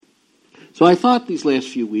So I thought these last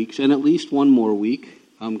few weeks, and at least one more week,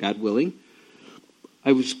 God willing,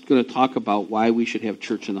 I was going to talk about why we should have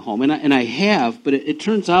church in the home. And I have, but it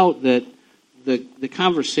turns out that the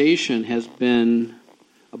conversation has been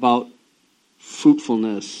about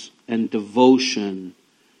fruitfulness and devotion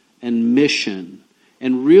and mission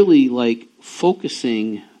and really like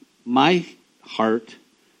focusing my heart,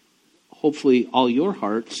 hopefully all your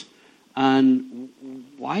hearts, on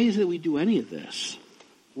why is it we do any of this?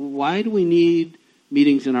 Why do we need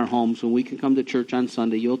meetings in our homes when we can come to church on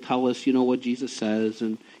Sunday? You'll tell us, what Jesus says,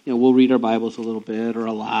 and we'll read our Bibles a little bit or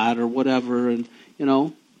a lot or whatever, and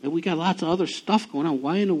and we got lots of other stuff going on.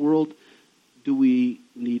 Why in the world do we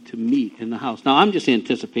need to meet in the house? Now, I'm just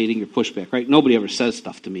anticipating your pushback, right? Nobody ever says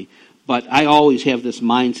stuff to me, but I always have this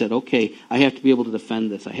mindset, okay, I have to be able to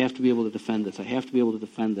defend this. I have to be able to defend this. I have to be able to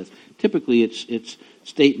defend this. Typically, it's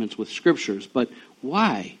statements with scriptures, but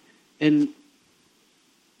why? And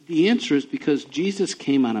the answer is because Jesus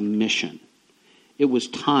came on a mission. It was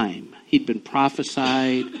time. He'd been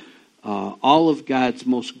prophesied. All of God's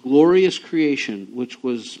most glorious creation, which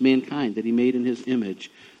was mankind, that he made in his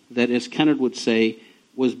image, that, as Kennard would say,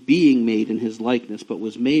 was being made in his likeness, but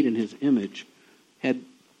was made in his image, had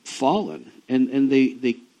fallen. And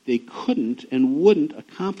they couldn't and wouldn't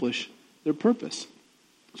accomplish their purpose.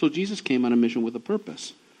 So Jesus came on a mission with a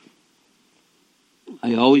purpose.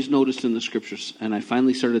 I always noticed in the scriptures, and I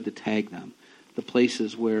finally started to tag them, the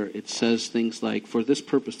places where it says things like, for this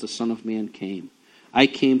purpose the Son of Man came. I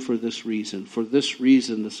came for this reason. For this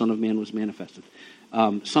reason the Son of Man was manifested.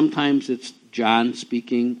 Sometimes it's John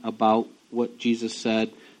speaking about what Jesus said.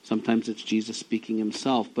 Sometimes it's Jesus speaking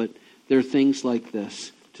himself. But there are things like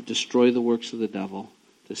this: to destroy the works of the devil,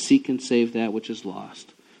 to seek and save that which is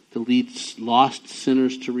lost, to lead lost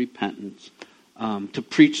sinners to repentance, to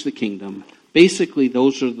preach the kingdom. Basically,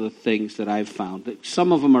 those are the things that I've found.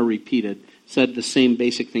 Some of them are repeated, said the same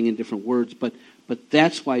basic thing in different words, but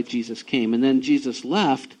that's why Jesus came. And then Jesus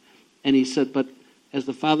left, and he said, but as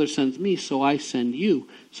the Father sends me, so I send you.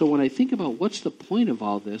 So when I think about what's the point of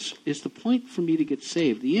all this, is the point for me to get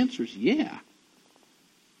saved? The answer is yeah.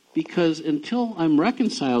 Because until I'm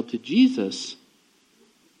reconciled to Jesus,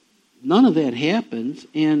 none of that happens,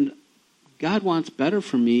 and God wants better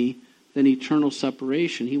for me than eternal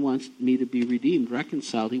separation. He wants me to be redeemed,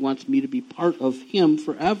 reconciled. He wants me to be part of him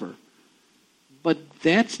forever. But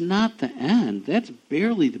that's not the end. That's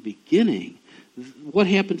barely the beginning. What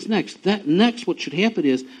happens next? What should happen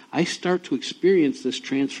is I start to experience this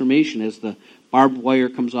transformation as the barbed wire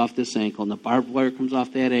comes off this ankle and the barbed wire comes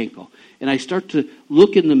off that ankle. And I start to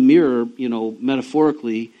look in the mirror,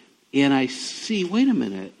 metaphorically, and I see, wait a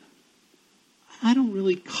minute, I don't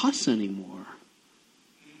really cuss anymore.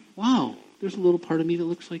 Wow, there's a little part of me that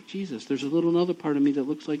looks like Jesus. There's another part of me that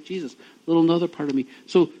looks like Jesus. Another part of me.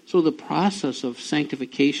 So the process of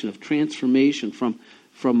sanctification, of transformation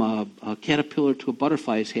from a caterpillar to a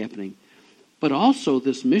butterfly is happening. But also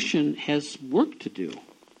this mission has work to do.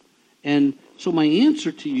 And so my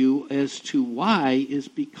answer to you as to why is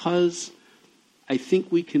because I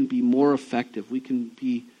think we can be more effective. We can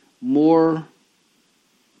be more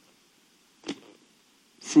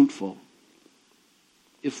fruitful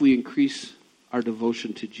if we increase our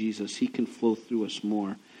devotion to Jesus. He can flow through us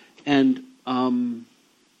more. And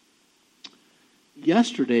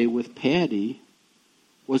yesterday with Patty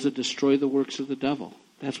was a destroy the works of the devil.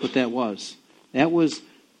 That's what that was. That was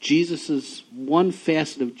Jesus's one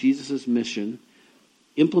facet of Jesus's mission,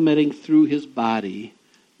 implementing through his body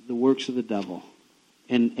the works of the devil.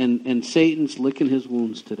 And Satan's licking his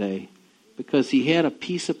wounds today because he had a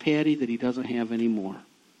piece of Patty that he doesn't have anymore.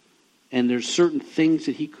 And there's certain things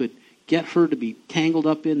that he could get her to be tangled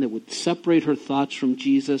up in that would separate her thoughts from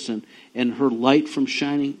Jesus and her light from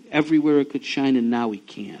shining everywhere it could shine, and now he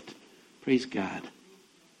can't. Praise God.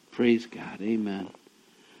 Praise God. Amen.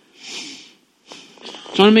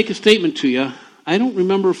 So I want to make a statement to you. I don't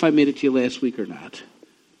remember if I made it to you last week or not.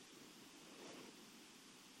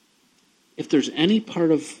 If there's any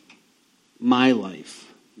part of my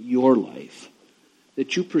life, your life,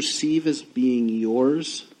 that you perceive as being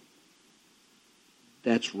yours,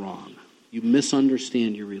 that's wrong. You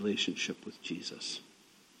misunderstand your relationship with Jesus.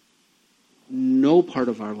 No part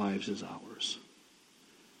of our lives is ours.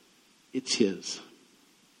 It's his.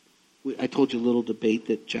 I told you a little debate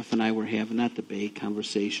that Jeff and I were having, not debate,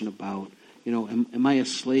 conversation about, am I a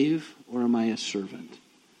slave or am I a servant?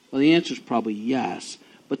 Well, the answer is probably yes.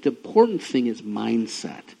 But the important thing is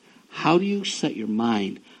mindset. How do you set your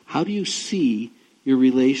mind? How do you see your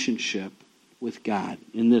relationship with God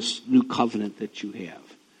in this new covenant that you have?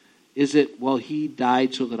 Is it, well, he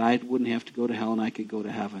died so that I wouldn't have to go to hell and I could go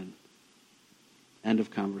to heaven? End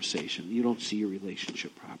of conversation. You don't see your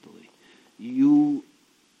relationship properly. Your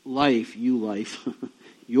life,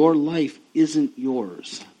 isn't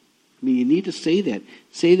yours. I mean, you need to say that.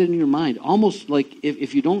 Say that in your mind. Almost like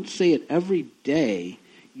if you don't say it every day,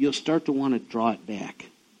 you'll start to want to draw it back,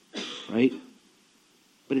 right?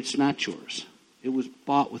 But it's not yours. It was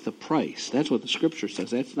bought with a price. That's what the Scripture says.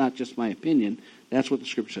 That's not just my opinion. That's what the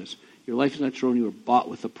Scripture says. Your life is not your own. You were bought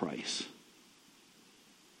with a price.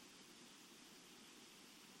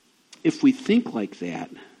 If we think like that,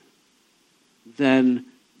 then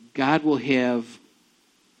God will have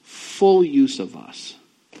full use of us.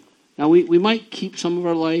 Now, we might keep some of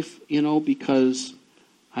our life, because,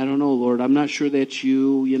 I don't know, Lord, I'm not sure that's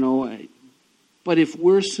you, But if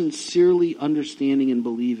we're sincerely understanding and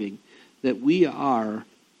believing that we are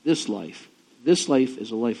this life is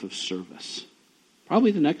a life of service.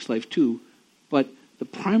 Probably the next life too, but the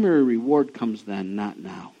primary reward comes then, not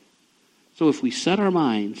now. So if we set our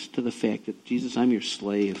minds to the fact that, Jesus, I'm your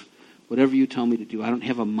slave, whatever you tell me to do, I don't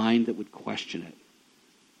have a mind that would question it.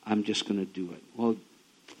 I'm just going to do it. Well,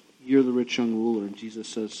 you're the rich young ruler, and Jesus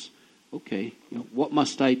says, okay, what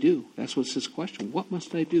must I do? That's what's his question. What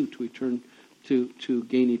must I do to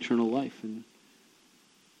gain eternal life? And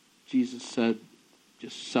Jesus said,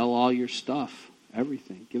 just sell all your stuff,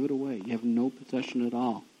 everything. Give it away. You have no possession at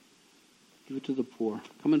all. Give it to the poor.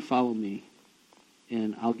 Come and follow me,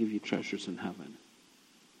 and I'll give you treasures in heaven.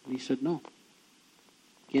 And he said, no,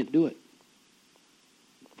 can't do it.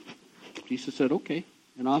 Jesus said, okay,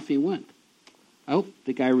 and off he went. I hope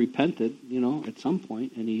the guy repented, at some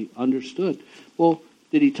point, and he understood. Well,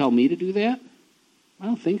 did he tell me to do that? I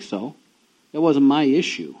don't think so. That wasn't my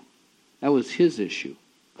issue. That was his issue.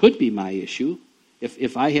 Could be my issue.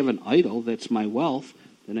 If I have an idol that's my wealth,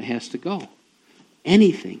 then it has to go.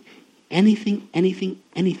 Anything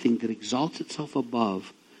that exalts itself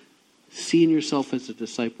above seeing yourself as a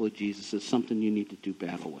disciple of Jesus is something you need to do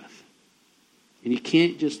battle with. And you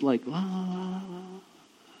can't just la, la, la,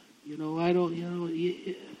 la, I don't,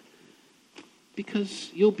 because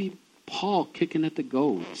you'll be Paul kicking at the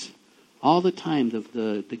goads. All the time,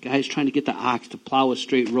 the guy's trying to get the ox to plow a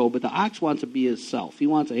straight road, but the ox wants to be himself. He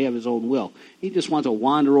wants to have his own will. He just wants to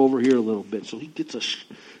wander over here a little bit. So he gets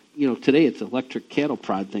today it's an electric cattle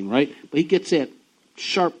prod thing, right? But he gets that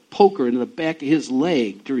sharp poker into the back of his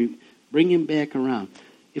leg to bring him back around.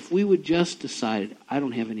 If we would just decide, I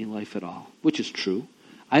don't have any life at all, which is true.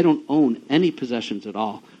 I don't own any possessions at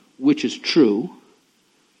all, which is true.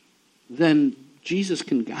 Then Jesus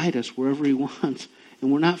can guide us wherever he wants.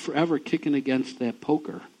 And we're not forever kicking against that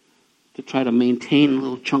poker to try to maintain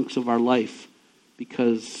little chunks of our life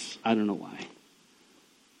because I don't know why.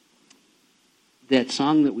 That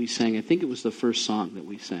song that we sang, I think it was the first song that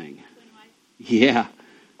we sang. Yeah.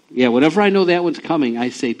 Whenever I know that one's coming, I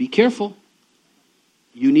say, be careful.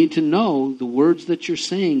 You need to know the words that you're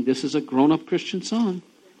saying. This is a grown-up Christian song,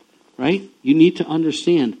 right? You need to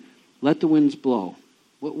understand. Let the winds blow.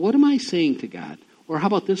 What am I saying to God? Or how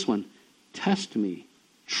about this one? Test me.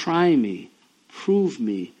 Try me, prove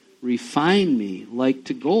me, refine me like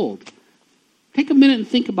to gold. Take a minute and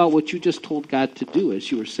think about what you just told God to do as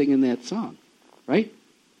you were singing that song, right?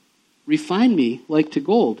 Refine me like to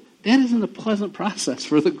gold. That isn't a pleasant process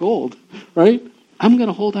for the gold, right? I'm going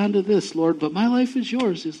to hold on to this, Lord, but my life is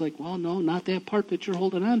yours. It's like, well, no, not that part that you're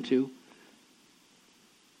holding on to.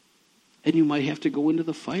 And you might have to go into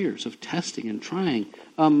the fires of testing and trying.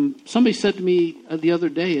 Somebody said to me the other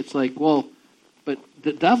day, it's like, well, but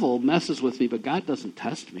the devil messes with me, but God doesn't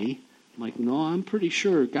test me. I'm like, no, I'm pretty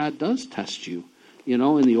sure God does test you. In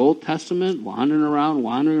the Old Testament, wandering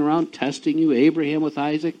around, testing you. Abraham with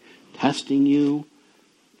Isaac, testing you.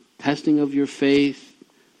 Testing of your faith.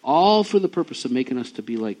 All for the purpose of making us to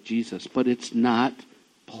be like Jesus. But it's not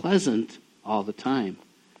pleasant all the time.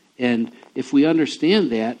 And if we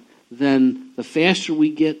understand that, then the faster we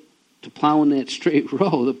get to plowing that straight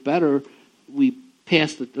row, the better we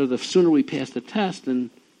pass the sooner we pass the test, and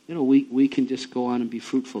we can just go on and be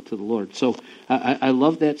fruitful to the Lord. So I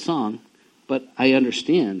love that song, but I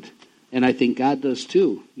understand, and I think God does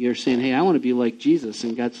too. You're saying, hey, I want to be like Jesus,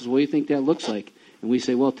 and God says, what do you think that looks like? And we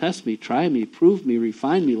say, well, test me, try me, prove me,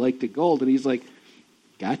 refine me like the gold. And he's like,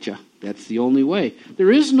 gotcha. That's the only way.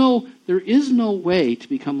 There is no way to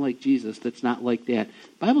become like Jesus that's not like that.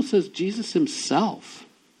 The Bible says Jesus himself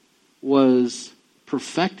was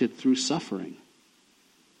perfected through suffering.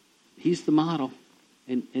 He's the model.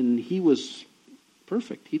 And he was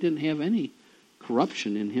perfect. He didn't have any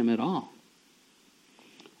corruption in him at all.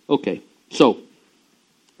 Okay, so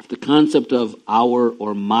the concept of our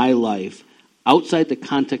or my life outside the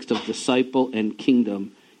context of disciple and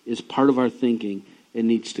kingdom is part of our thinking. It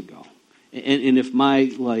needs to go. And if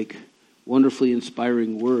my wonderfully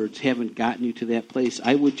inspiring words haven't gotten you to that place,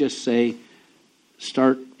 I would just say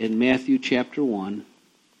start in Matthew chapter 1,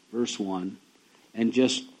 verse 1, and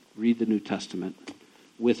just read the New Testament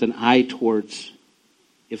with an eye towards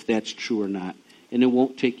if that's true or not. And it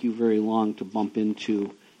won't take you very long to bump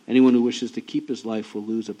into anyone who wishes to keep his life will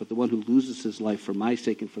lose it, but the one who loses his life for my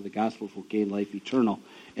sake and for the gospel's will gain life eternal.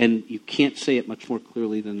 And you can't say it much more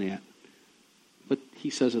clearly than that. But he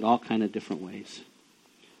says it all kind of different ways.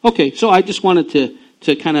 Okay, so I just wanted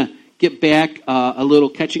to kind of get back a little,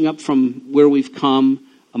 catching up from where we've come,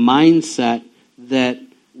 a mindset that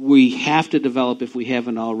we have to develop if we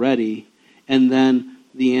haven't already, and then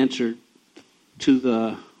the answer to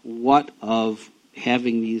the what of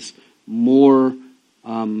having these more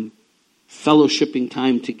fellowshipping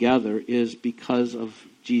time together is because of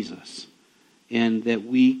Jesus, and that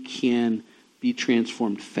we can be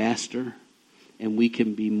transformed faster, and we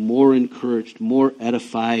can be more encouraged, more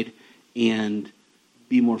edified, and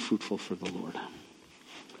be more fruitful for the Lord.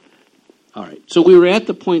 All right, so we were at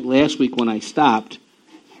the point last week when I stopped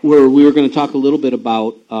where we were going to talk a little bit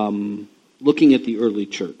about looking at the early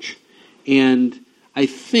church. And I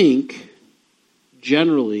think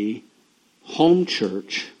generally home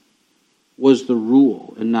church was the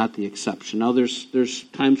rule and not the exception. Now there's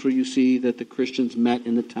times where you see that the Christians met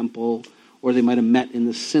in the temple or they might have met in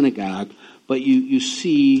the synagogue, but you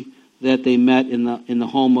see that they met in the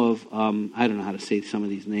home of, I don't know how to say some of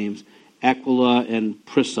these names, Aquila and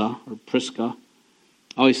Prisca, or Prisca.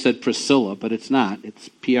 I always said Priscilla, but it's not. It's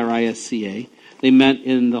Prisca. They met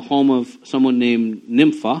in the home of someone named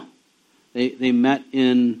Nympha. They met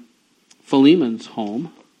in Philemon's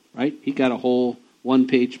home, right? He got a whole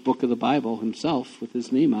one-page book of the Bible himself with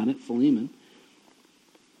his name on it, Philemon.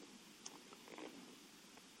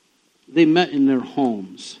 They met in their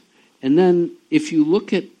homes. And then if you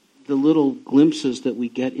look at the little glimpses that we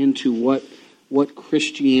get into what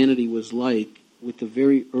Christianity was like with the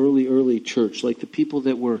very early church, like the people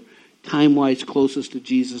that were time-wise closest to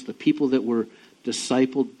Jesus, the people that were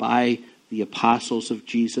discipled by the apostles of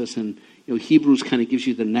Jesus. And Hebrews kind of gives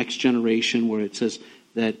you the next generation where it says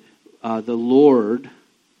that the Lord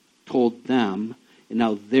told them, and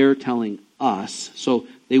now they're telling us. So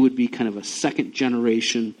they would be kind of a second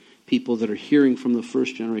generation people that are hearing from the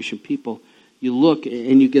first generation people. You look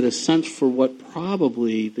and you get a sense for what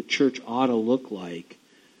probably the church ought to look like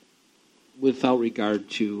without regard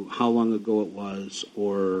to how long ago it was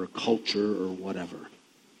or culture or whatever.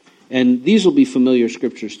 And these will be familiar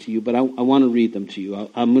scriptures to you, but I want to read them to you.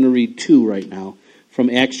 I'm going to read two right now from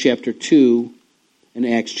Acts chapter 2 and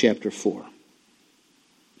Acts chapter 4.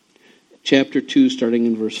 Chapter 2, starting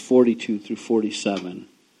in verse 42 through 47.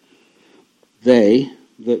 They,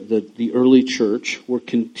 the early church, were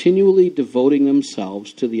continually devoting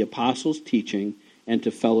themselves to the apostles' teaching and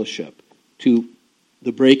to fellowship, to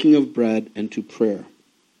the breaking of bread and to prayer.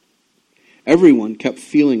 Everyone kept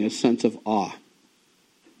feeling a sense of awe,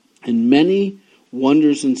 and many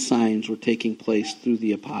wonders and signs were taking place through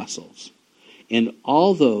the apostles. And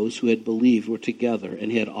all those who had believed were together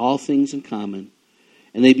and had all things in common,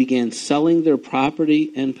 and they began selling their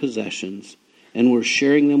property and possessions and were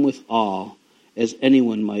sharing them with all as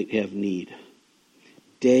anyone might have need.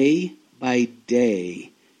 Day by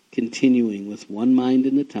day, continuing with one mind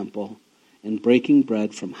in the temple and breaking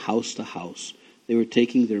bread from house to house, they were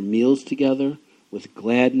taking their meals together with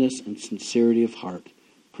gladness and sincerity of heart,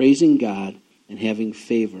 praising God and having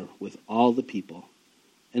favor with all the people.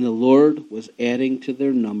 And the Lord was adding to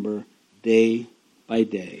their number day by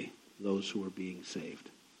day those who were being saved.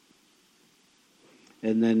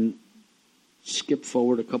 And then skip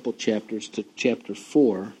forward a couple chapters to chapter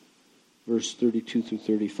 4, verse 32 through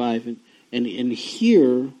 35, and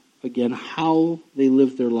hear again how they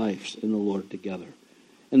lived their lives in the Lord together.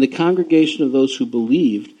 And the congregation of those who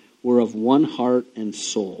believed were of one heart and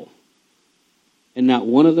soul. And not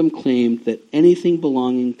one of them claimed that anything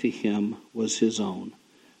belonging to him was his own,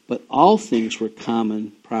 but all things were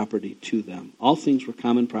common property to them. All things were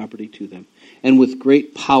common property to them. And with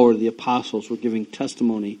great power the apostles were giving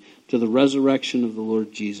testimony to the resurrection of the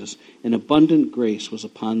Lord Jesus, and abundant grace was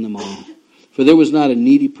upon them all. For there was not a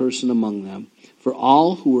needy person among them, for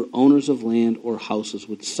all who were owners of land or houses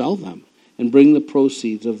would sell them and bring the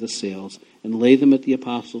proceeds of the sales and lay them at the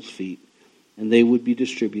apostles' feet, and they would be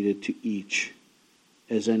distributed to each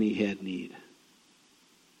as any had need.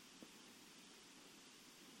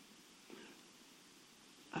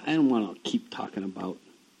 I don't want to keep talking about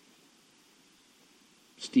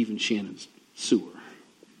Stephen Shannon's sewer.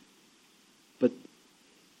 But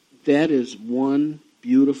that is one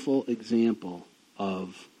beautiful example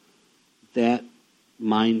of that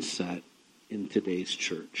mindset in today's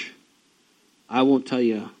church. I won't tell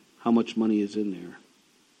you how much money is in there,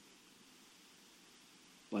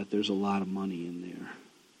 but there's a lot of money in there.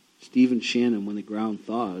 Stephen Shannon, when the ground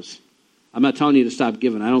thaws, I'm not telling you to stop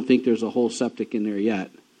giving. I don't think there's a whole septic in there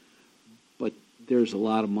yet, but there's a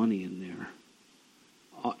lot of money in there.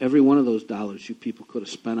 Every one of those dollars you people could have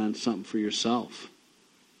spent on something for yourself.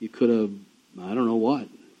 You could have, I don't know what,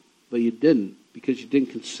 but you didn't, because you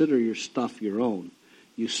didn't consider your stuff your own.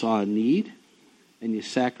 You saw a need, and you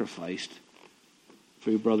sacrificed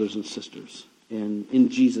for your brothers and sisters. And in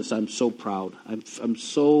Jesus, I'm so proud. I'm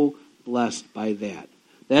so blessed by that.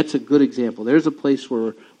 That's a good example. There's a place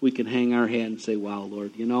where we can hang our hat and say, wow,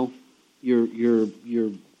 Lord, you know, your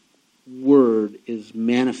word is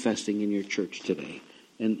manifesting in your church today.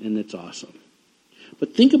 And it's awesome.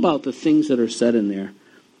 But think about the things that are said in there.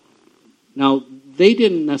 Now, they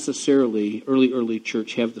didn't necessarily, early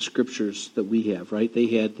church, have the scriptures that we have, right? They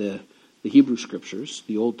had the Hebrew scriptures,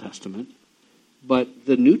 the Old Testament. But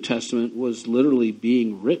the New Testament was literally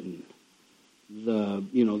being written. The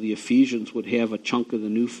Ephesians would have a chunk of the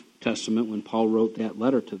New Testament when Paul wrote that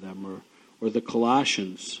letter to them, or the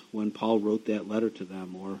Colossians when Paul wrote that letter to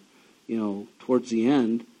them, or, towards the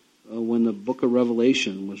end, when the book of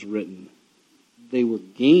Revelation was written. They were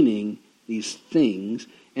gaining these things,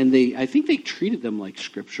 and I think they treated them like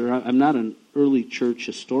Scripture. I'm not an early church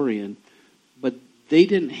historian, but they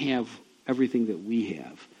didn't have everything that we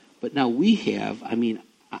have. But now we have,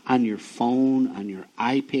 on your phone, on your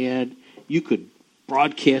iPad, you could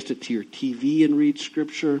broadcast it to your TV and read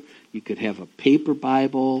Scripture. You could have a paper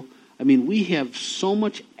Bible. We have so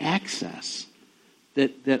much access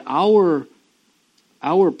that our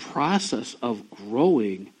process of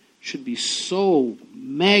growing should be so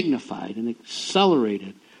magnified and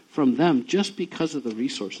accelerated from them just because of the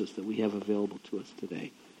resources that we have available to us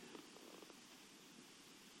today.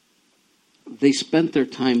 They spent their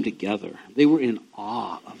time together. They were in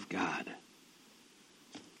awe of God.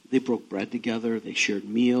 They broke bread together. They shared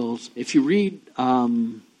meals. If you read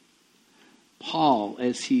Paul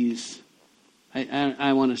as he's,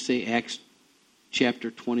 I want to say Acts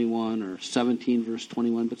chapter 21 or 17 verse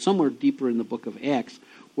 21, but somewhere deeper in the book of Acts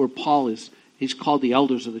where Paul he's called the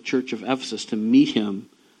elders of the church of Ephesus to meet him.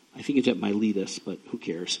 I think it's at Miletus, but who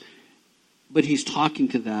cares? But he's talking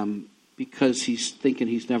to them because he's thinking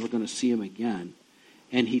he's never going to see him again.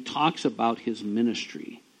 And he talks about his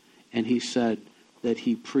ministry. And he said that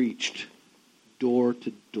he preached door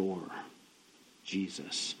to door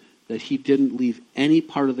Jesus. That he didn't leave any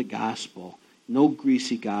part of the gospel, no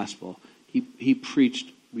greasy gospel. He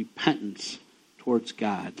preached repentance towards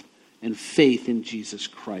God and faith in Jesus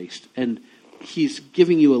Christ. And he's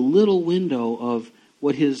giving you a little window of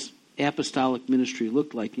what his apostolic ministry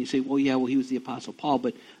looked like. And you say, well, he was the Apostle Paul.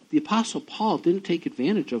 But the Apostle Paul didn't take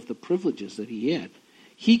advantage of the privileges that he had.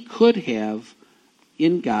 He could have,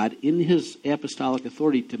 in God, in his apostolic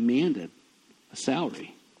authority, demanded a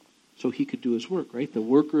salary so he could do his work, right? The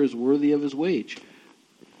worker is worthy of his wage.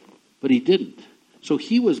 But he didn't. So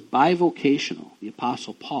he was bivocational, the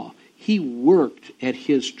Apostle Paul. He worked at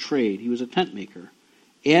his trade. He was a tent maker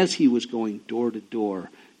as he was going door to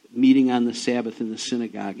door, meeting on the Sabbath in the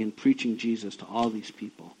synagogue and preaching Jesus to all these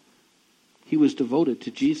people. He was devoted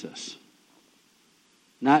to Jesus.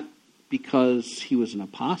 Not because he was an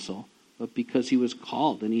apostle, but because he was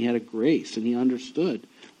called and he had a grace and he understood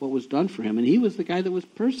what was done for him. And he was the guy that was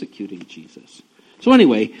persecuting Jesus. So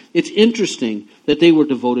anyway, it's interesting that they were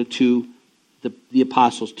devoted to the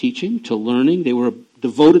apostles' teaching, to learning. They were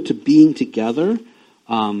devoted to being together.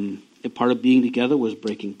 A part of being together was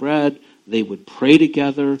breaking bread. They would pray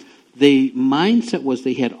together. The mindset was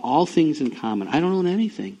they had all things in common. I don't own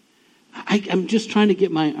anything. I'm just trying to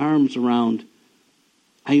get my arms around,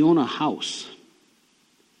 I own a house.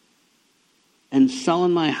 And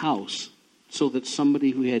selling my house so that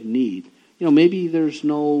somebody who had need, maybe there's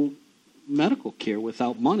no medical care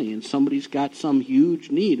without money and somebody's got some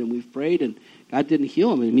huge need and we've prayed and God didn't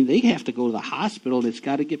heal them. They have to go to the hospital and it's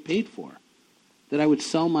got to get paid for. That I would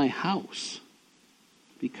sell my house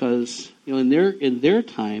because, in their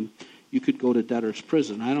time, you could go to debtor's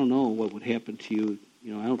prison. I don't know what would happen to you.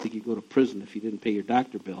 I don't think you'd go to prison if you didn't pay your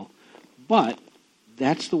doctor bill. But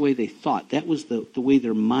that's the way they thought. That was the way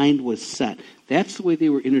their mind was set. That's the way they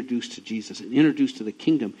were introduced to Jesus and introduced to the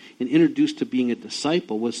kingdom and introduced to being a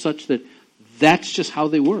disciple, was such that that's just how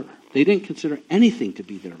they were. They didn't consider anything to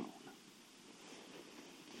be their own.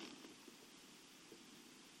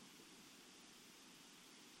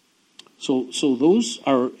 So those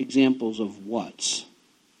are examples of what's.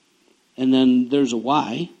 And then there's a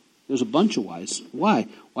why. There's a bunch of whys. Why?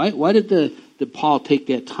 Why did the did Paul take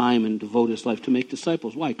that time and devote his life to make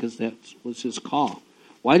disciples? Why? Because that was his call.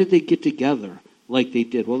 Why did they get together like they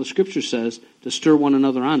did? Well, the Scripture says to stir one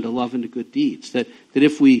another on to love and to good deeds. That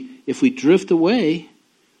if we drift away,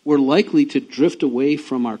 we're likely to drift away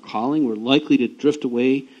from our calling. We're likely to drift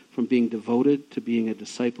away from being devoted to being a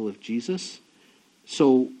disciple of Jesus.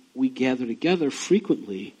 So we gather together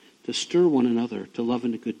frequently to stir one another to love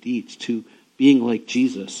and to good deeds, to being like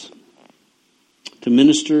Jesus, to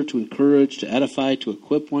minister, to encourage, to edify, to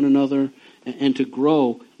equip one another, and to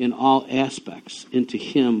grow in all aspects into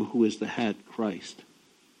Him who is the head, Christ.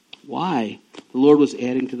 Why? The Lord was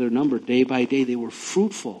adding to their number day by day. They were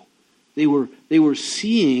fruitful. They were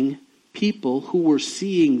seeing people who were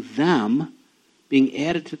seeing them being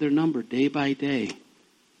added to their number day by day.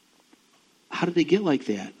 How did they get like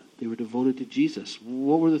that? They were devoted to Jesus.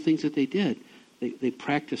 What were the things that they did? They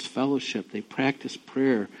practiced fellowship. They practiced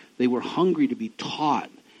prayer. They were hungry to be taught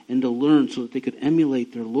and to learn so that they could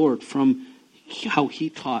emulate their Lord from how He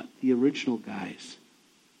taught the original guys.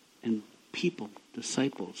 And people,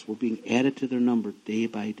 disciples, were being added to their number day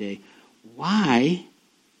by day. Why?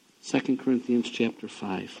 2 Corinthians chapter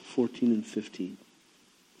 5, 14 and 15.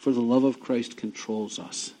 For the love of Christ controls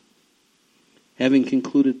us, having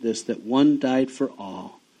concluded this, that one died for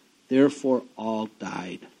all, therefore all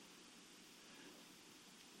died.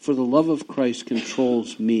 For the love of Christ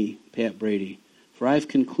controls me, Pat Brady. For I've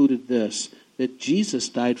concluded this, that Jesus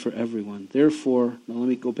died for everyone. Therefore, now let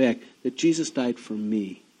me go back, that Jesus died for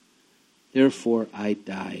me. Therefore I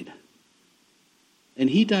died. And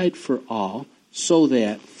He died for all, so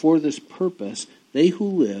that for this purpose they who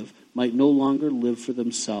live might no longer live for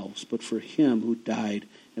themselves, but for Him who died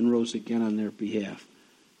and rose again on their behalf.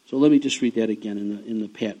 So let me just read that again in the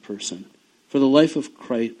Pat person. For the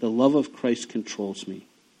love of Christ controls me.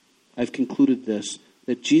 I've concluded this,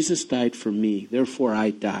 that Jesus died for me, therefore I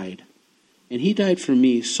died. And He died for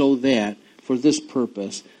me so that, for this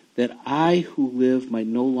purpose, that I who live might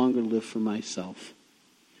no longer live for myself,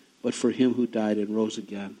 but for Him who died and rose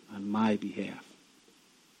again on my behalf.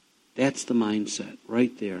 That's the mindset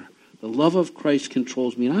right there. The love of Christ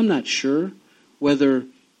controls me. And I'm not sure whether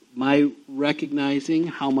my recognizing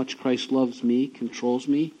how much Christ loves me controls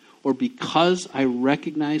me, or because I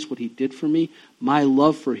recognize what He did for me, my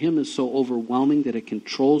love for Him is so overwhelming that it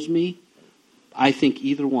controls me. I think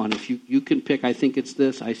either one. If you can pick, I think it's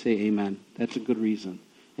this, I say amen. That's a good reason.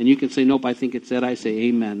 And you can say, nope, I think it's that, I say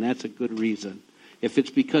amen. That's a good reason. If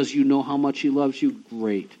it's because you know how much He loves you,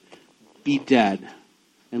 great. Be dead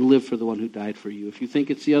and live for the one who died for you. If you think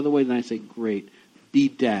it's the other way, then I say, great. Be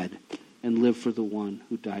dead and live for the one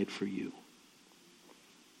who died for you.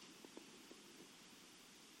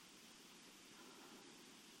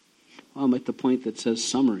 Well, I'm at the point that says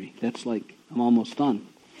summary. That's like, I'm almost done.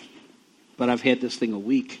 But I've had this thing a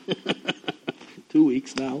week. 2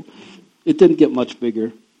 weeks now. It didn't get much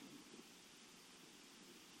bigger.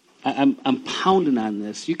 I'm pounding on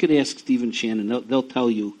this. You could ask Stephen Shannon. They'll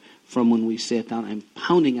tell you from when we sat down. I'm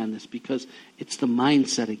pounding on this because it's the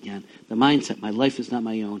mindset again. The mindset, my life is not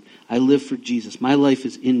my own. I live for Jesus. My life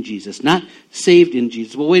is in Jesus. Not saved in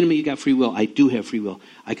Jesus. Well, wait a minute, you got free will. I do have free will.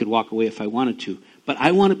 I could walk away if I wanted to. But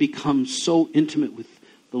I want to become so intimate with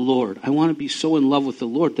the Lord. I want to be so in love with the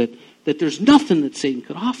Lord that there's nothing that Satan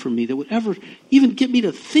could offer me that would ever even get me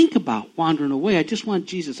to think about wandering away. I just want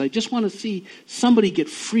Jesus. I just want to see somebody get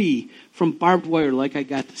free from barbed wire like I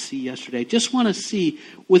got to see yesterday. I just want to see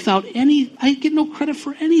I get no credit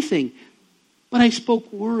for anything. But I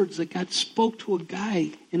spoke words that God spoke to a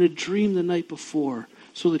guy in a dream the night before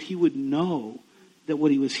so that he would know that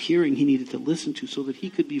what he was hearing he needed to listen to so that he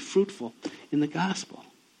could be fruitful in the gospel.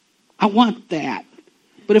 I want that.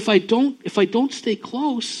 But if I don't stay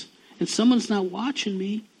close and someone's not watching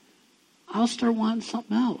me, I'll start wanting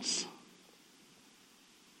something else.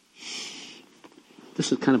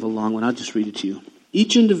 This is kind of a long one. I'll just read it to you.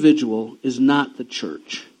 Each individual is not the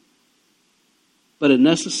church, but a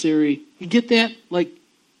necessary... You get that? Like,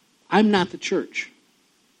 I'm not the church.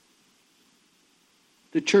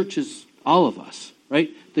 The church is all of us, right?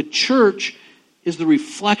 The church is the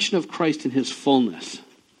reflection of Christ in His fullness.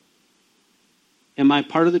 Am I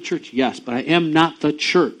part of the church? Yes, but I am not the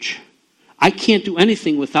church. I can't do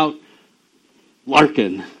anything without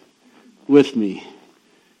Larkin with me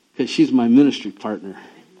because she's my ministry partner.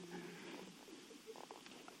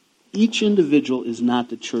 Each individual is not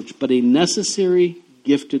the church, but a necessary,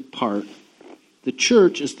 gifted part. The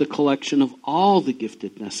church is the collection of all the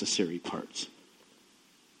gifted, necessary parts.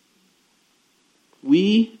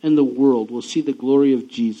 We and the world will see the glory of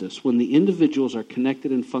Jesus when the individuals are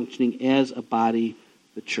connected and functioning as a body,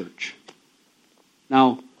 the church.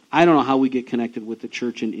 Now, I don't know how we get connected with the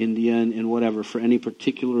church in India and whatever for any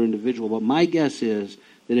particular individual, but my guess is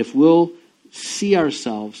that if we'll see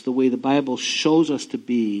ourselves the way the Bible shows us to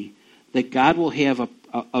be, that God will have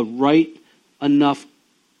a right enough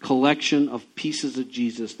collection of pieces of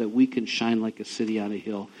Jesus that we can shine like a city on a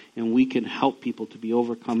hill, and we can help people to be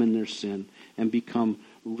overcome in their sin and become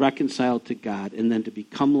reconciled to God, and then to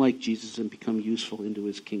become like Jesus and become useful into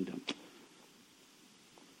his kingdom.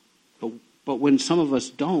 But when some of us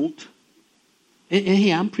don't, and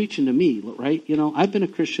hey, I'm preaching to me, right? I've been a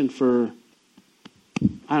Christian for,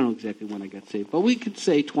 I don't know exactly when I got saved, but we could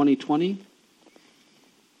say 2020,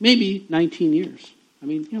 maybe 19 years. I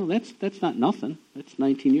mean, that's not nothing. That's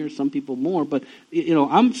 19 years, some people more. But,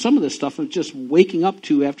 some of this stuff I'm just waking up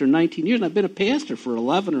to after 19 years. And I've been a pastor for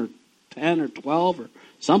 11 or 10 or 12 or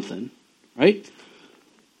something, right?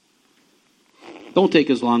 Don't take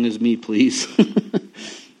as long as me, please.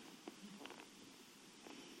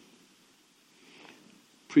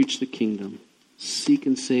 Preach the kingdom. Seek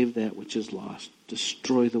and save that which is lost.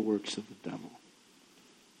 Destroy the works of the devil.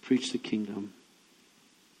 Preach the kingdom.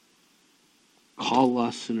 Call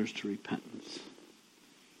lost sinners to repentance.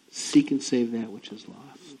 Seek and save that which is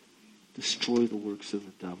lost. Destroy the works of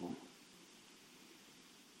the devil.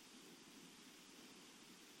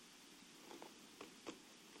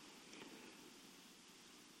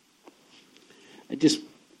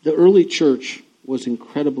 The early church was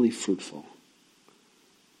incredibly fruitful.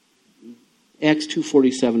 Acts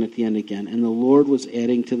 2:47 at the end again. And the Lord was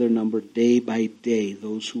adding to their number day by day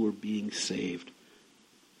those who were being saved.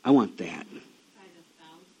 I want that.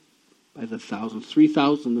 By the thousands.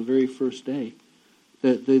 3,000 the very first day.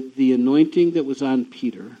 The anointing that was on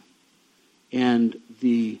Peter and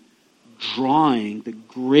the drawing, the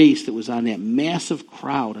grace that was on that massive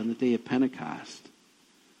crowd on the day of Pentecost.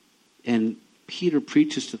 And Peter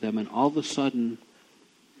preaches to them, and all of a sudden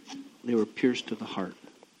they were pierced to the heart.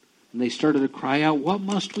 And they started to cry out, "What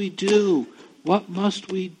must we do? What must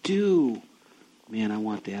we do?" Man, I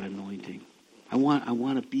want that anointing. I want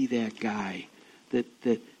to be that guy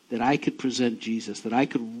that I could present Jesus, that I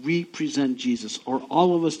could represent Jesus, or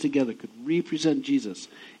all of us together could represent Jesus,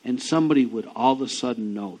 and somebody would all of a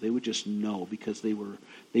sudden know. They would just know because they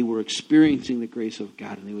were experiencing the grace of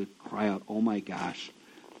God, and they would cry out, "Oh my gosh!"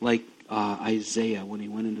 Like Isaiah when he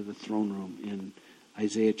went into the throne room in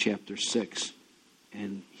Isaiah chapter 6,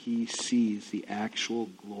 and he sees the actual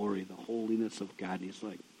glory, the holiness of God, and he's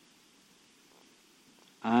like,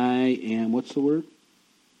 I am, what's the word?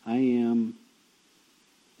 I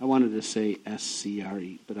wanted to say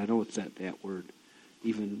SCRE, but I know it's that word,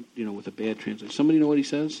 even, with a bad translation. Somebody know what he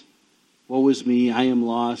says? Woe is me, I am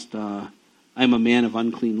lost, I am a man of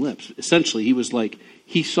unclean lips. Essentially, he was like,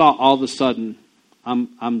 he saw all of a sudden,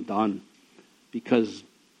 I'm done, because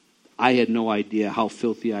I had no idea how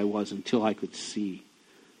filthy I was until I could see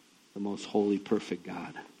the most holy, perfect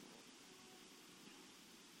God.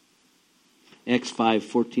 Acts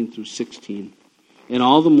 5:14 through 16. And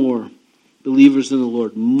all the more believers in the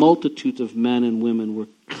Lord, multitudes of men and women were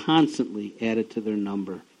constantly added to their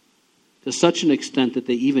number, to such an extent that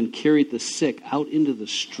they even carried the sick out into the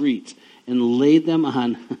streets and laid them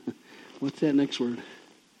on, what's that next word?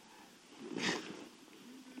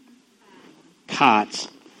 Cots.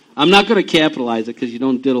 I'm not going to capitalize it because you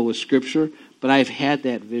don't diddle with Scripture, but I've had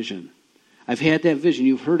that vision.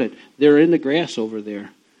 You've heard it. They're in the grass over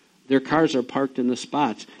there. Their cars are parked in the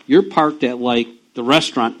spots. You're parked at like the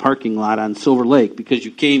restaurant parking lot on Silver Lake because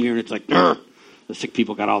you came here and it's like, the sick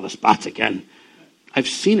people got all the spots again. I've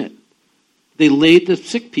seen it. They laid the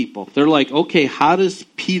sick people. They're like, okay, how does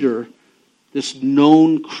Peter, this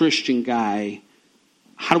known Christian guy,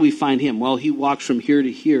 how do we find him? Well, he walks from here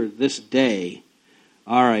to here this day.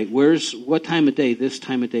 All right, what time of day? This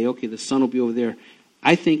time of day. Okay, the sun will be over there.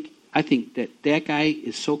 I think that guy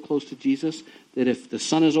is so close to Jesus that if the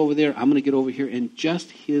sun is over there, I'm going to get over here, and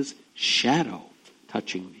just his shadow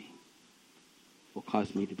touching me will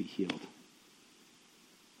cause me to be healed.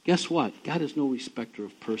 Guess what? God is no respecter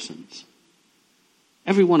of persons.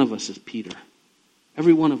 Every one of us is Peter.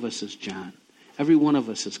 Every one of us is John. Every one of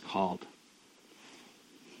us is called.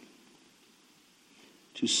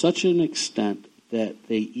 To such an extent that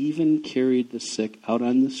they even carried the sick out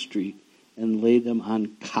on the street and laid them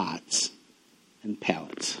on cots and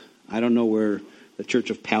pallets. I don't know where the Church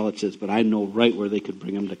of Pallets is, but I know right where they could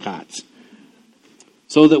bring them to cots.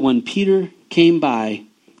 So that when Peter came by,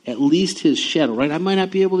 at least his shadow, right? I might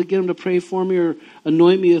not be able to get him to pray for me or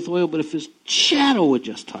anoint me with oil, but if his shadow would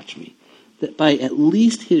just touch me, that by at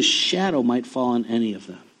least his shadow might fall on any of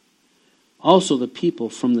them. Also, the people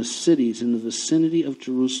from the cities in the vicinity of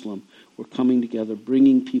Jerusalem were coming together,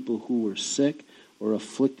 bringing people who were sick or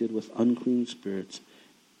afflicted with unclean spirits,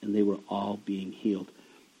 and they were all being healed.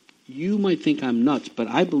 You might think I'm nuts, but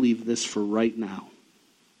I believe this for right now.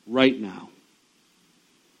 Right now.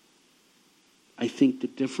 I think the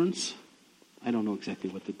difference, I don't know exactly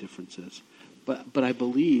what the difference is, but I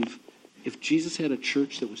believe if Jesus had a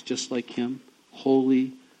church that was just like him,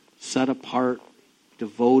 holy, set apart,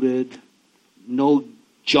 devoted, no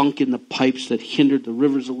junk in the pipes that hindered the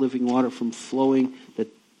rivers of living water from flowing, that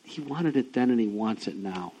he wanted it then and he wants it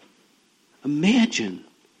now. Imagine,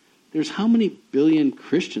 there's how many billion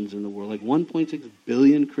Christians in the world, like 1.6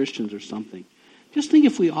 billion Christians or something. Just think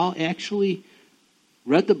if we all actually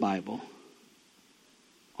read the Bible,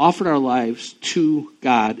 offered our lives to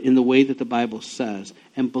God in the way that the Bible says,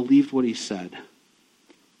 and believed what he said.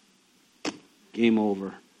 Game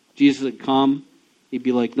over. Jesus would come, he'd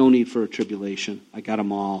be like, no need for a tribulation. I got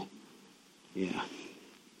them all. Yeah.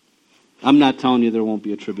 I'm not telling you there won't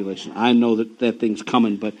be a tribulation. I know that thing's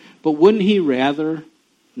coming, but wouldn't he rather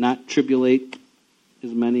not tribulate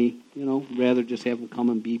as many, rather just have them come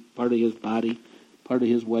and be part of his body, part of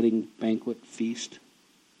his wedding banquet feast?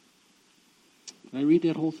 Can I read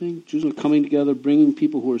that whole thing? Jews were coming together, bringing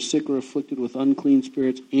people who were sick or afflicted with unclean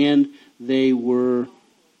spirits, and they were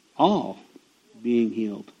all being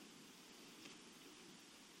healed.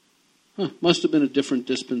 Must have been a different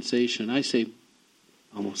dispensation. I say,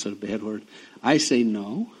 almost said a bad word. I say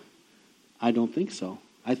no. I don't think so.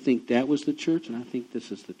 I think that was the church, and I think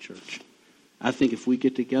this is the church. I think if we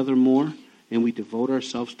get together more and we devote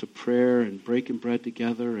ourselves to prayer and breaking bread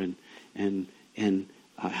together and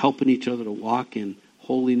helping each other to walk in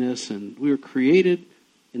holiness, and we were created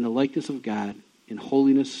in the likeness of God in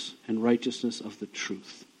holiness and righteousness of the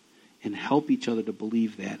truth, and help each other to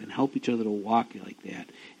believe that, and help each other to walk like that,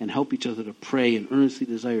 and help each other to pray and earnestly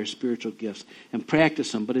desire spiritual gifts, and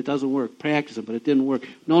practice them, but it doesn't work. Practice them, but it didn't work.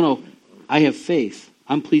 No, I have faith.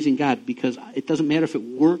 I'm pleasing God because it doesn't matter if it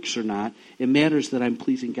works or not. It matters that I'm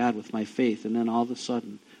pleasing God with my faith. And then all of a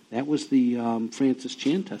sudden, that was the Francis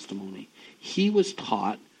Chan testimony. He was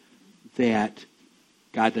taught that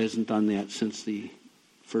God hasn't done that since the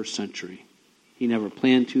first century. He never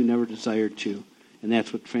planned to, never desired to. And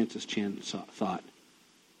that's what Francis Chan thought.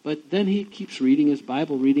 But then he keeps reading his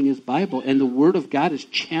Bible, and the Word of God is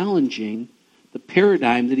challenging the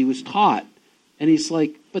paradigm that he was taught. And he's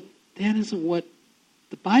like, but that isn't what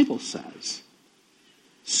the Bible says.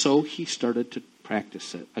 So he started to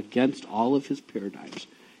practice it against all of his paradigms.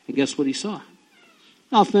 And guess what he saw?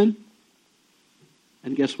 Nothing.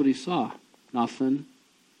 And guess what he saw? Nothing.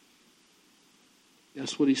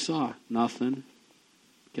 Guess what he saw? Nothing.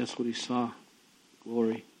 Guess what he saw?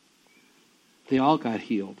 Glory. They all got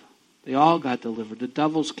healed. They all got delivered. The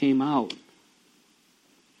devils came out.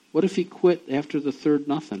 What if he quit after the third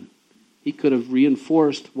nothing? He could have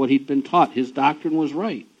reinforced what he'd been taught. His doctrine was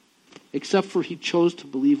right. Except for he chose to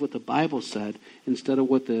believe what the Bible said instead of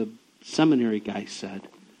what the seminary guy said.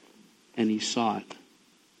 And he saw it.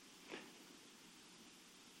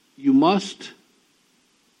 You must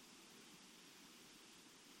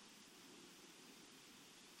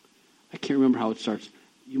I can't remember how it starts.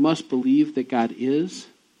 You must believe that God is,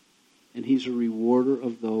 and he's a rewarder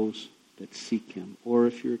of those that seek him. Or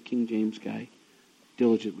if you're a King James guy,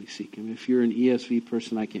 diligently seek him. If you're an ESV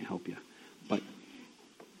person, I can't help you.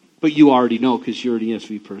 But you already know because you're an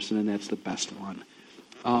ESV person, and that's the best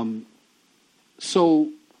one. So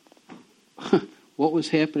what was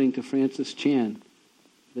happening to Francis Chan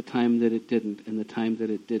the time that it didn't, and the time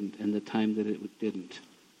that it didn't, and the time that it didn't?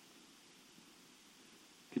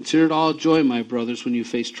 Consider it all joy, my brothers, when you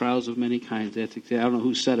face trials of many kinds. That's exactly, I don't know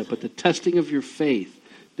who said it, but the testing of your faith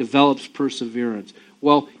develops perseverance.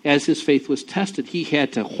 Well, as his faith was tested, he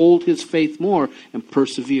had to hold his faith more and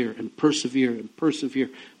persevere and persevere and persevere,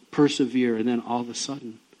 persevere, and then all of a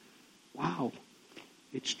sudden, wow,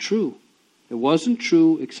 it's true. It wasn't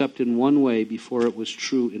true except in one way before it was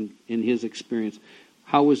true in his experience.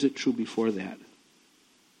 How was it true before that?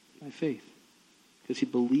 By faith. Because he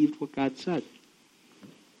believed what God said.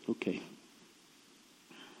 Okay.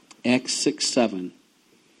 Acts 6:7.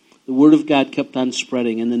 The word of God kept on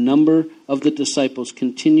spreading, and the number of the disciples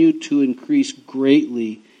continued to increase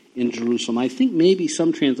greatly in Jerusalem. I think maybe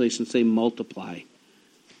some translations say multiply.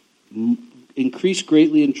 Increased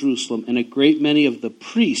greatly in Jerusalem, and a great many of the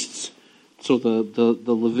priests, so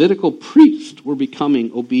the Levitical priests, were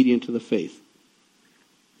becoming obedient to the faith.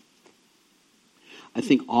 I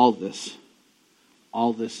think all this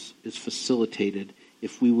is facilitated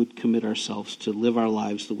if we would commit ourselves to live our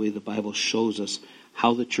lives the way the Bible shows us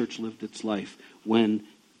how the church lived its life when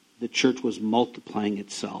the church was multiplying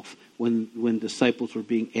itself, when disciples were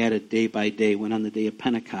being added day by day, when on the day of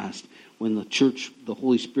Pentecost, when the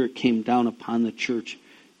Holy Spirit came down upon the church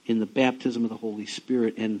in the baptism of the Holy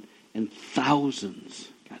Spirit, and thousands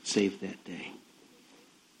got saved that day.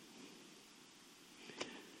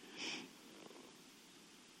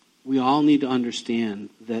 We all need to understand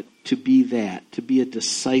that to be a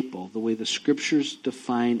disciple, the way the Scriptures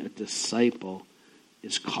define a disciple,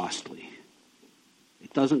 is costly.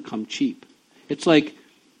 It doesn't come cheap. It's like,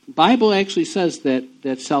 the Bible actually says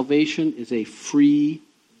that salvation is a free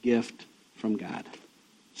gift from God.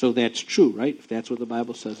 So that's true, right? If that's what the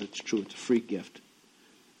Bible says, it's true. It's a free gift.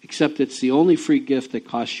 Except it's the only free gift that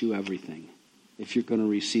costs you everything. If you're going to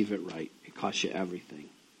receive it right, it costs you everything.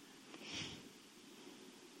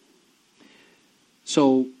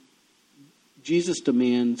 So Jesus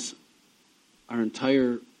demands our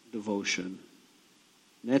entire devotion.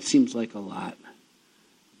 That seems like a lot.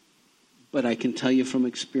 But I can tell you from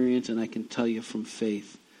experience, and I can tell you from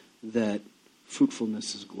faith, that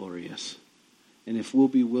fruitfulness is glorious. And if we'll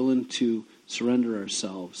be willing to surrender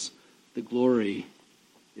ourselves, the glory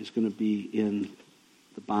is going to be in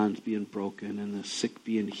the bonds being broken, and the sick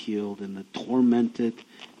being healed, and the tormented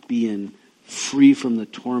being free from the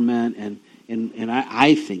torment. And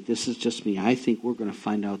I think, this is just me, I think we're going to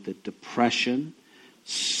find out that depression,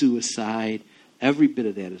 suicide, every bit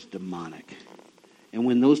of that is demonic. And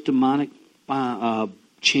when those demonic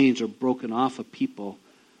chains are broken off of people,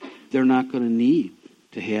 they're not going to need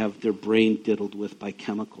to have their brain diddled with by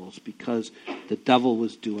chemicals, because the devil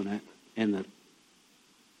was doing it, and the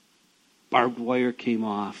barbed wire came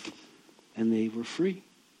off, and they were free.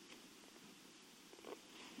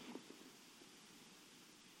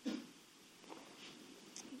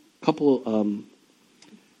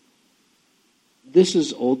 This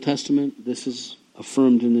is Old Testament. This is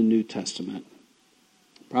affirmed in the New Testament.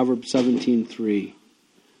 Proverbs 17:3.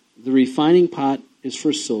 The refining pot is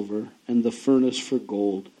for silver, and the furnace for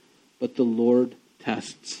gold, but the Lord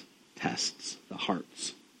tests the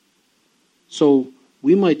hearts. So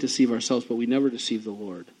we might deceive ourselves, but we never deceive the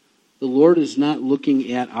Lord. The Lord is not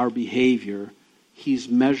looking at our behavior. He's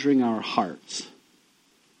measuring our hearts.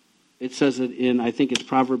 It says it in, I think it's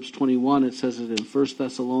Proverbs 21, it says it in 1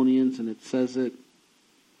 Thessalonians, and it says it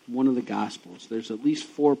in one of the Gospels. There's at least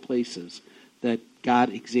 4 places that God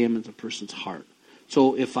examines a person's heart.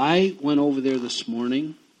 So if I went over there this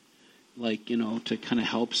morning, to kind of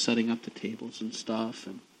help setting up the tables and stuff,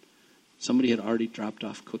 and somebody had already dropped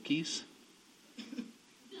off cookies,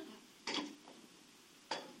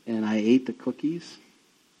 and I ate the cookies,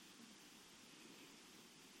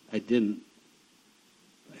 I didn't.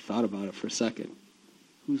 I thought about it for a second.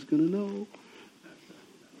 Who's going to know?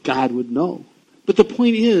 God would know. But the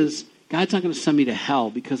point is, God's not going to send me to hell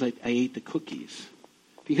because I ate the cookies.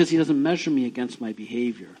 Because he doesn't measure me against my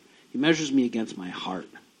behavior. He measures me against my heart.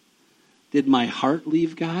 Did my heart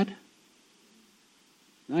leave God?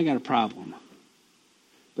 Then I got a problem.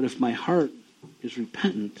 But if my heart is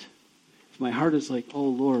repentant, if my heart is like, oh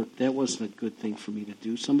Lord, that wasn't a good thing for me to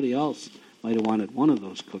do. Somebody else might have wanted one of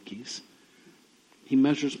those cookies. He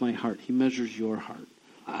measures my heart. He measures your heart.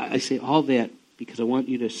 I say all that because I want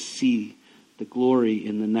you to see the glory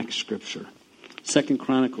in the next scripture. 2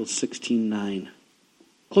 Chronicles 16:9.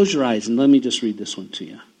 Close your eyes and let me just read this one to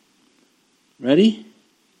you. Ready?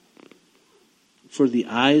 For the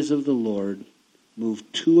eyes of the Lord move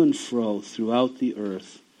to and fro throughout the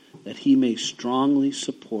earth, that he may strongly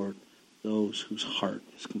support those whose heart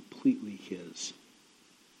is completely his.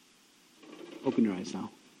 Open your eyes now.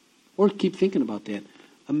 Or keep thinking about that.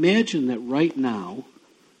 Imagine that right now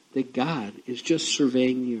that God is just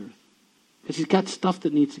surveying the earth. Because he's got stuff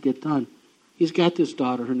that needs to get done. He's got this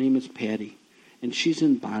daughter, her name is Patty, and she's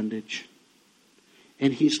in bondage.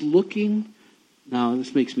 And he's looking, now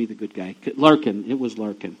this makes me the good guy. Larkin, it was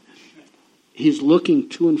Larkin. He's looking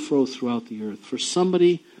to and fro throughout the earth for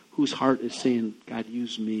somebody whose heart is saying, God,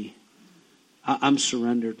 use me. I'm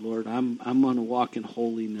surrendered, Lord. I'm going to walk in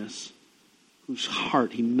holiness. Whose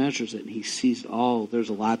heart, he measures it and he sees, oh, there's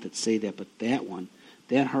a lot that say that, but that one,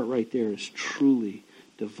 that heart right there is truly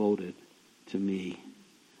devoted to me.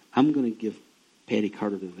 I'm going to give Patty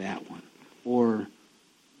Carter to that one. Or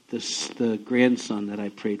the grandson that I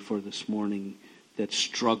prayed for this morning that's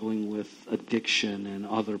struggling with addiction and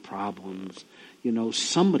other problems.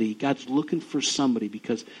 Somebody, God's looking for somebody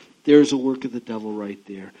because there's a work of the devil right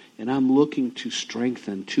there. And I'm looking to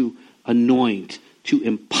strengthen, to anoint, to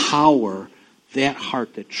empower that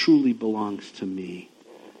heart that truly belongs to me.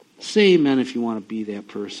 Say amen if you want to be that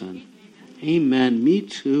person. Amen. Me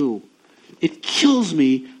too. It kills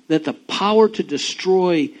me that the power to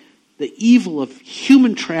destroy The evil of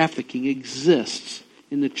human trafficking exists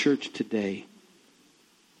in the church today.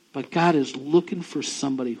 But God is looking for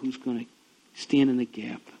somebody who's going to stand in the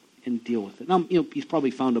gap and deal with it. Now, he's probably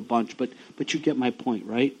found a bunch, but you get my point,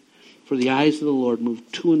 right? For the eyes of the Lord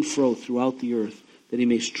move to and fro throughout the earth, that he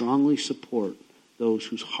may strongly support those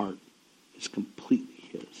whose heart is completely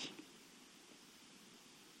his.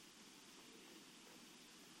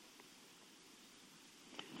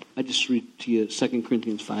 I just read to you 2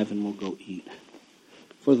 Corinthians 5 and we'll go eat.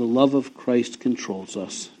 For the love of Christ controls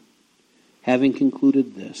us, having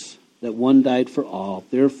concluded this, that one died for all,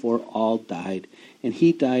 therefore all died, and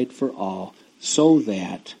he died for all, so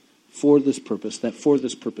that for this purpose,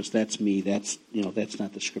 that's me, that's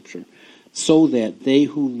not the scripture, so that they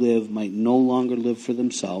who live might no longer live for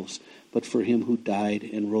themselves, but for him who died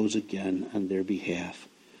and rose again on their behalf.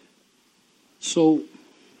 So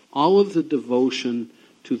all of the devotion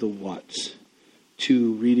to the what's,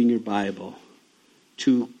 to reading your Bible,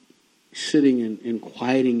 to sitting and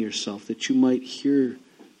quieting yourself, that you might hear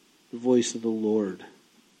the voice of the Lord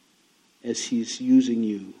as he's using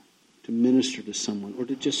you to minister to someone or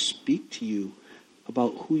to just speak to you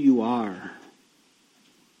about who you are.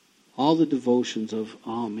 All the devotions of,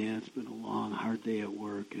 oh man, it's been a long, hard day at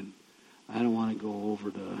work, and I don't want to go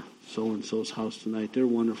over to so-and-so's house tonight. They're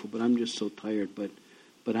wonderful, but I'm just so tired. But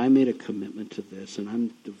I made a commitment to this, and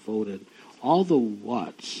I'm devoted. All the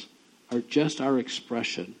what's are just our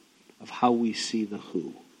expression of how we see the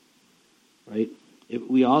who, right? If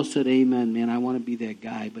we all said, amen, man, I want to be that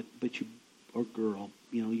guy, but you, or girl,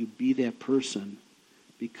 you be that person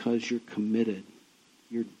because you're committed,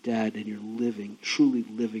 you're dead, and you're living, truly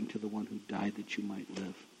living to the one who died that you might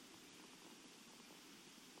live.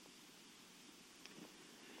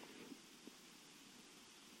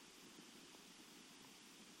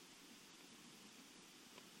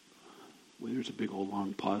 Well, there's a big old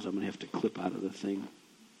long pause I'm going to have to clip out of the thing.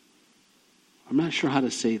 I'm not sure how to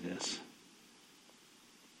say this.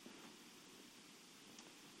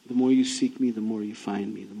 The more you seek me, the more you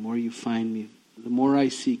find me. The more you find me, the more I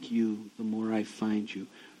seek you, the more I find you.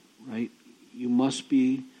 Right? You must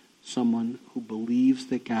be someone who believes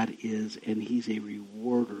that God is, and he's a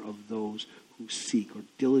rewarder of those who seek or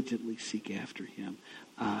diligently seek after him.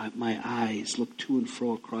 My eyes look to and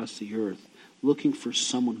fro across the earth, looking for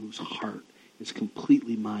someone whose heart is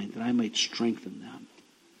completely mine, that I might strengthen them.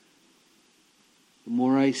 The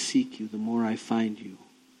more I seek you, the more I find you.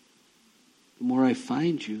 The more I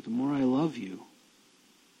find you, the more I love you.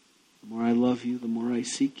 The more I love you, the more I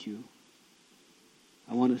seek you.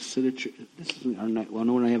 I want to sit at your... This is our night. Well, I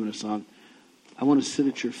know we're not having a song. I want to sit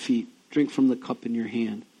at your feet, drink from the cup in your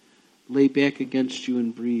hand, lay back against you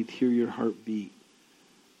and breathe, hear your heart beat.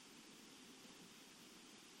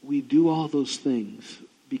 We do all those things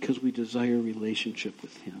because we desire relationship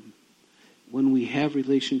with him. When we have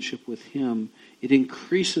relationship with him, it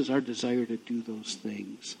increases our desire to do those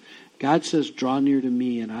things. God says, draw near to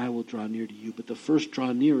me and I will draw near to you. But the first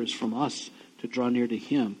draw near is from us to draw near to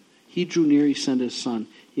him. He drew near, he sent his son.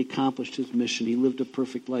 He accomplished his mission. He lived a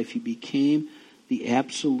perfect life. He became the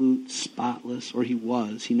absolute spotless, or he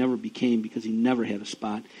was. He never became because he never had a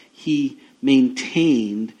spot. He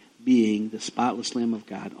maintained being the spotless Lamb of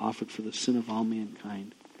God offered for the sin of all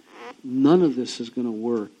mankind. None of this is going to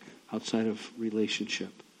work outside of relationship.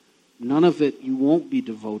 None of it, you won't be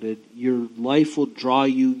devoted. Your life will draw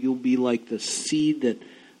you. You'll be like the seed that,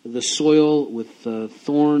 the soil with the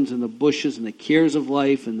thorns and the bushes and the cares of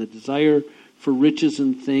life and the desire for riches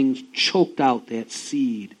and things choked out that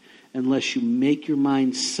seed unless you make your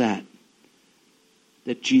mind set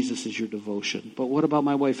that Jesus is your devotion. But what about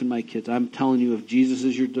my wife and my kids? I'm telling you, if Jesus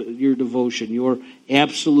is your devotion, your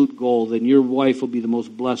absolute goal, then your wife will be the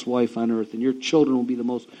most blessed wife on earth, and your children will be the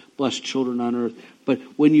most blessed children on earth. But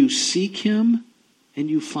when you seek him and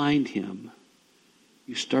you find him,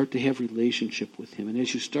 you start to have relationship with him. And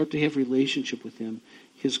as you start to have relationship with him,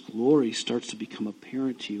 his glory starts to become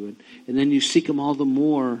apparent to you. And then you seek him all the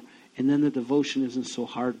more, and then the devotion isn't so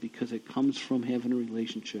hard because it comes from having a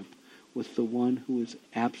relationship with the one who is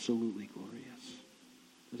absolutely glorious.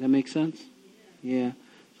 Does that make sense? Yeah.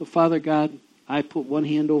 So, Father God, I put one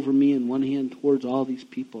hand over me and one hand towards all these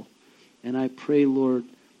people. And I pray, Lord,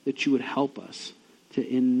 that you would help us to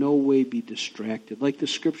in no way be distracted. Like the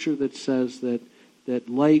scripture that says that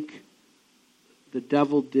like the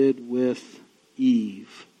devil did with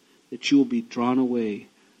Eve, that you will be drawn away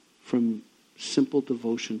from simple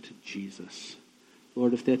devotion to Jesus.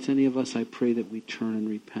 Lord, if that's any of us, I pray that we turn and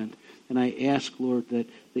repent. And I ask, Lord, that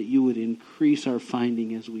you would increase our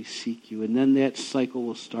finding as we seek you. And then that cycle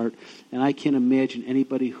will start. And I can't imagine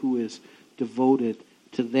anybody who is devoted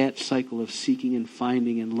to that cycle of seeking and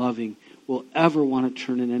finding and loving will ever want to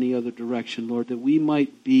turn in any other direction, Lord, that we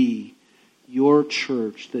might be your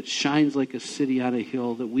church that shines like a city on a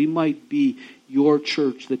hill, that we might be your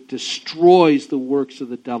church that destroys the works of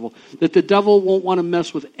the devil, that the devil won't want to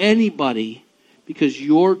mess with anybody because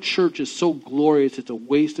your church is so glorious it's a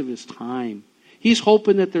waste of his time. He's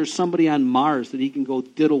hoping that there's somebody on Mars that he can go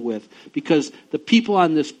diddle with because the people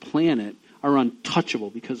on this planet are untouchable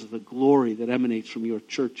because of the glory that emanates from your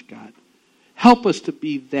church, God. Help us to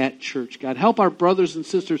be that church, God. Help our brothers and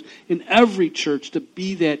sisters in every church to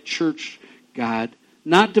be that church, God.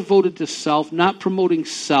 Not devoted to self, not promoting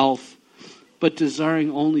self, but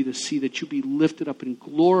desiring only to see that you be lifted up and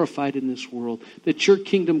glorified in this world, that your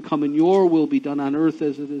kingdom come and your will be done on earth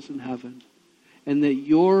as it is in heaven, and that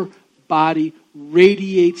your body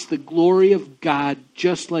radiates the glory of God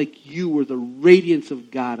just like you were the radiance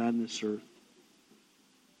of God on this earth.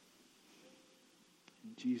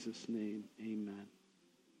 In Jesus' name, amen.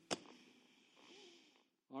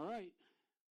 All right.